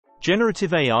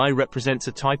Generative AI represents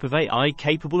a type of AI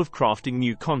capable of crafting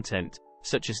new content,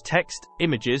 such as text,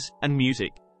 images, and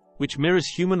music, which mirrors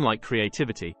human-like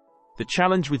creativity. The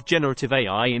challenge with generative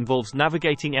AI involves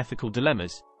navigating ethical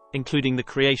dilemmas, including the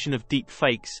creation of deep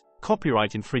fakes,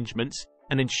 copyright infringements,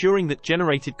 and ensuring that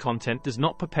generated content does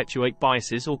not perpetuate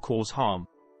biases or cause harm.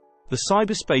 The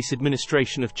Cyberspace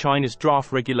Administration of China's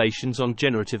draft regulations on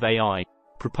generative AI,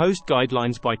 proposed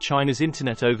guidelines by China's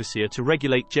Internet Overseer to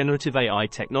regulate generative AI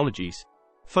technologies,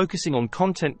 focusing on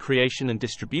content creation and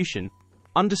distribution,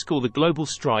 underscore the global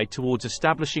stride towards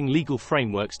establishing legal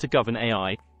frameworks to govern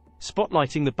AI,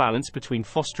 spotlighting the balance between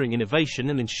fostering innovation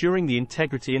and ensuring the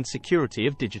integrity and security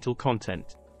of digital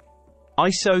content.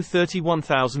 ISO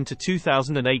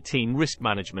 31000-2018 Risk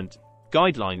Management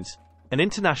Guidelines, an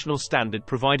international standard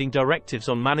providing directives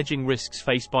on managing risks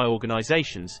faced by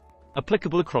organizations,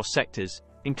 applicable across sectors,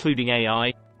 including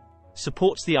AI,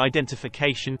 supports the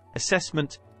identification,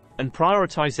 assessment, and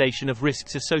prioritization of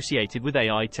risks associated with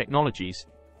AI technologies,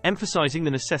 emphasizing the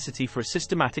necessity for a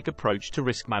systematic approach to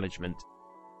risk management.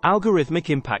 Algorithmic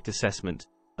Impact Assessment,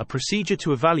 a procedure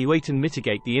to evaluate and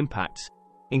mitigate the impacts,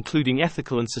 including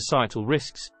ethical and societal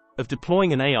risks, of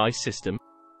deploying an AI system,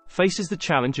 faces the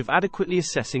challenge of adequately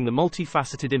assessing the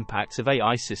multifaceted impacts of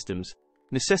AI systems,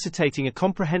 necessitating a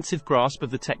comprehensive grasp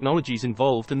of the technologies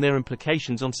involved and their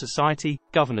implications on society,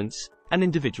 governance, and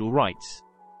individual rights.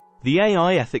 The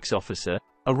AI Ethics Officer,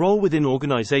 a role within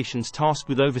organizations tasked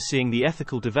with overseeing the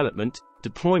ethical development,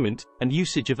 deployment, and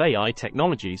usage of AI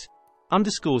technologies,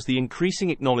 underscores the increasing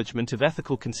acknowledgement of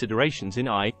ethical considerations in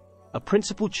AI. A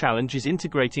principal challenge is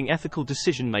integrating ethical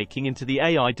decision-making into the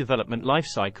AI development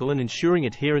lifecycle and ensuring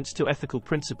adherence to ethical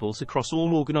principles across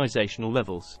all organizational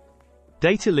levels.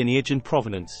 Data lineage and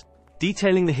provenance,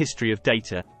 detailing the history of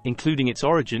data, including its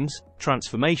origins,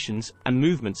 transformations, and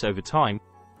movements over time,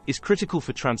 is critical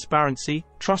for transparency,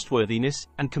 trustworthiness,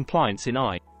 and compliance in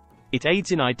AI. It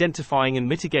aids in identifying and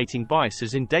mitigating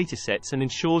biases in datasets and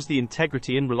ensures the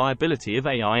integrity and reliability of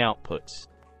AI outputs.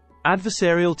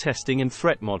 Adversarial testing and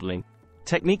threat modeling,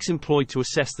 techniques employed to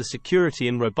assess the security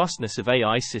and robustness of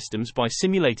AI systems by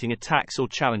simulating attacks or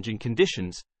challenging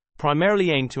conditions, primarily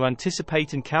aim to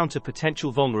anticipate and counter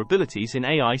potential vulnerabilities in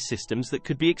AI systems that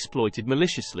could be exploited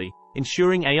maliciously,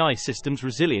 ensuring AI systems'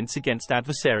 resilience against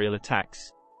adversarial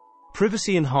attacks.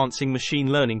 Privacy-enhancing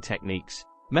machine learning techniques,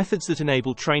 methods that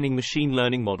enable training machine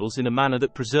learning models in a manner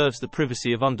that preserves the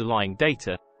privacy of underlying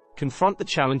data, confront the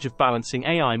challenge of balancing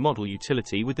AI model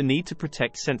utility with the need to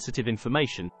protect sensitive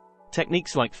information.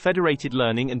 Techniques like federated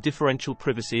learning and differential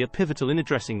privacy are pivotal in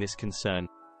addressing this concern.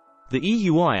 The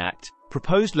EU Act,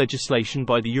 proposed legislation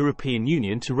by the European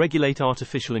Union to regulate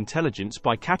artificial intelligence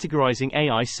by categorizing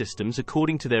AI systems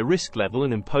according to their risk level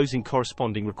and imposing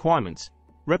corresponding requirements,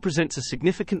 represents a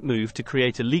significant move to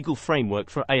create a legal framework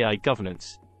for AI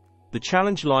governance. The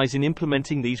challenge lies in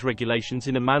implementing these regulations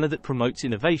in a manner that promotes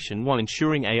innovation while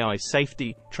ensuring AI's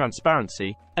safety,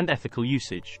 transparency, and ethical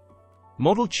usage.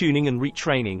 Model tuning and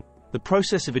retraining, the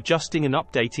process of adjusting and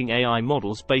updating AI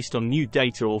models based on new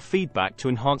data or feedback to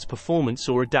enhance performance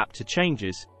or adapt to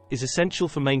changes, is essential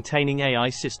for maintaining AI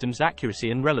systems'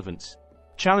 accuracy and relevance.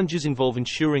 Challenges involve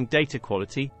ensuring data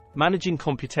quality, managing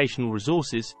computational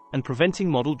resources, and preventing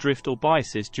model drift or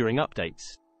biases during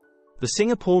updates. The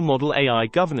Singapore Model AI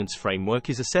Governance Framework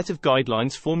is a set of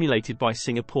guidelines formulated by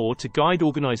Singapore to guide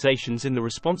organizations in the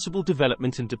responsible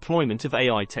development and deployment of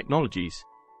AI technologies.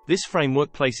 This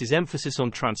framework places emphasis on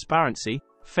transparency,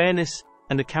 fairness,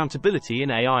 and accountability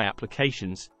in AI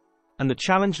applications, and the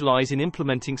challenge lies in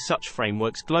implementing such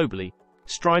frameworks globally,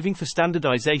 striving for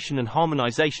standardization and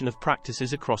harmonization of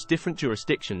practices across different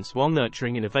jurisdictions while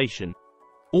nurturing innovation.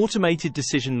 Automated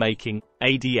decision-making,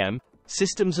 ADM,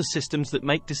 systems are systems that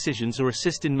make decisions or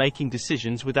assist in making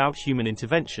decisions without human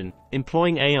intervention,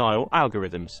 employing AI or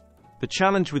algorithms. The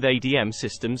challenge with ADM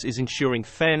systems is ensuring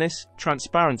fairness,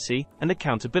 transparency, and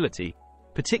accountability,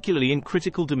 particularly in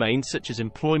critical domains such as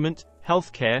employment,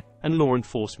 healthcare, and law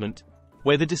enforcement,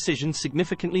 where the decisions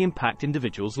significantly impact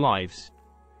individuals' lives.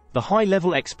 The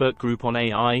High-Level Expert Group on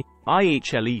AI,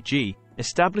 IHLEG,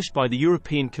 established by the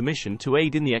European Commission to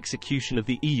aid in the execution of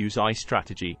the EU's AI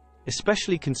strategy,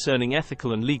 especially concerning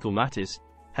ethical and legal matters,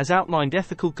 has outlined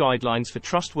ethical guidelines for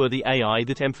trustworthy AI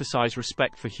that emphasize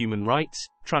respect for human rights,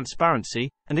 transparency,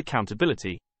 and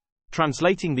accountability.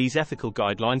 Translating these ethical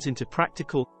guidelines into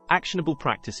practical, actionable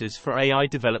practices for AI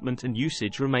development and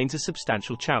usage remains a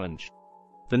substantial challenge.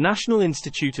 The National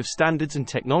Institute of Standards and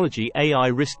Technology AI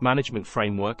Risk Management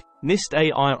Framework, NIST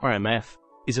AIRMF,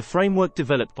 is a framework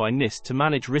developed by NIST to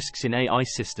manage risks in AI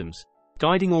systems,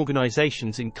 guiding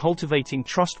organizations in cultivating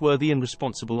trustworthy and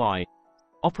responsible AI.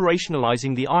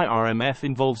 Operationalizing the IRMF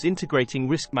involves integrating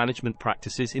risk management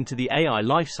practices into the AI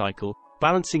lifecycle,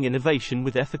 balancing innovation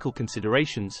with ethical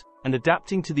considerations, and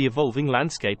adapting to the evolving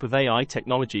landscape of AI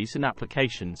technologies and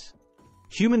applications.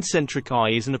 Human-centric AI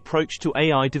is an approach to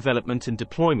AI development and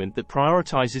deployment that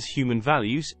prioritizes human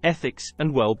values, ethics,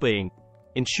 and well-being,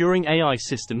 ensuring AI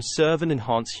systems serve and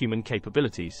enhance human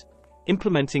capabilities.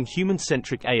 Implementing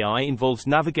human-centric AI involves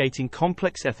navigating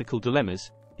complex ethical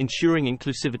dilemmas, ensuring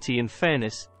inclusivity and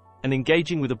fairness, and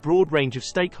engaging with a broad range of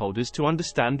stakeholders to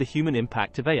understand the human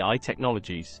impact of AI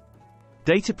technologies.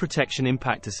 Data Protection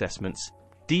Impact Assessments,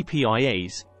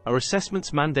 DPIAs, are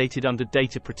assessments mandated under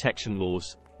data protection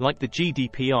laws, like the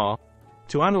GDPR,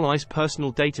 to analyze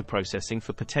personal data processing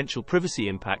for potential privacy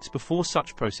impacts before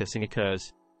such processing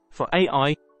occurs. For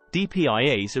AI,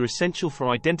 DPIAs are essential for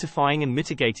identifying and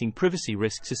mitigating privacy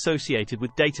risks associated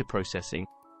with data processing,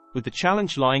 with the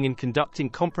challenge lying in conducting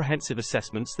comprehensive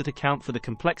assessments that account for the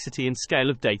complexity and scale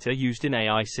of data used in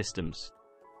AI systems.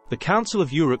 The Council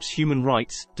of Europe's Human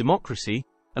Rights, Democracy,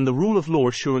 and the Rule of Law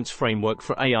Assurance Framework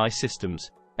for AI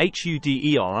Systems,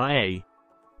 HUDERIA,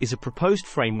 is a proposed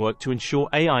framework to ensure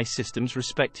AI systems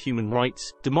respect human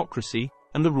rights, democracy,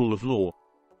 and the rule of law.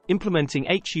 Implementing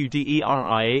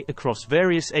HUDERIA across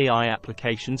various AI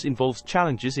applications involves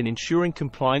challenges in ensuring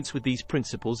compliance with these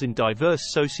principles in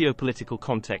diverse socio-political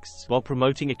contexts while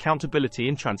promoting accountability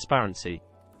and transparency.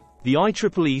 The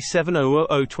IEEE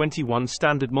 70021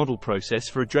 Standard Model Process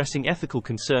for addressing ethical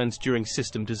concerns during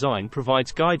system design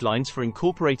provides guidelines for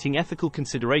incorporating ethical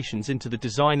considerations into the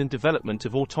design and development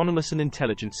of autonomous and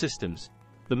intelligent systems.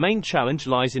 The main challenge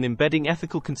lies in embedding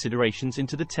ethical considerations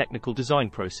into the technical design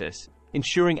process,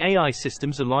 ensuring AI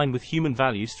systems align with human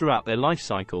values throughout their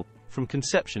lifecycle, from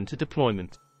conception to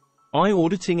deployment. AI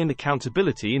auditing and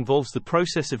accountability involves the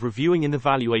process of reviewing and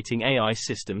evaluating AI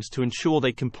systems to ensure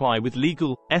they comply with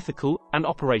legal, ethical, and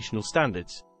operational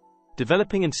standards.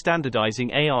 Developing and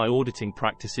standardizing AI auditing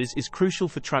practices is crucial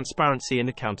for transparency and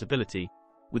accountability,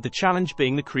 with the challenge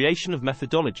being the creation of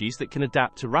methodologies that can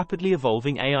adapt to rapidly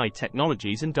evolving AI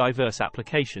technologies and diverse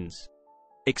applications.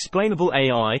 Explainable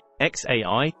AI,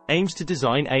 XAI, aims to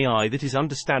design AI that is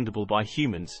understandable by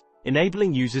humans,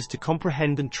 enabling users to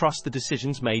comprehend and trust the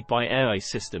decisions made by AI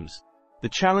systems. The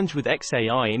challenge with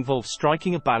XAI involves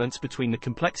striking a balance between the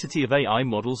complexity of AI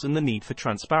models and the need for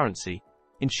transparency,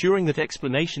 ensuring that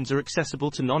explanations are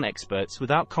accessible to non-experts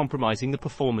without compromising the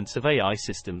performance of AI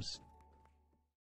systems.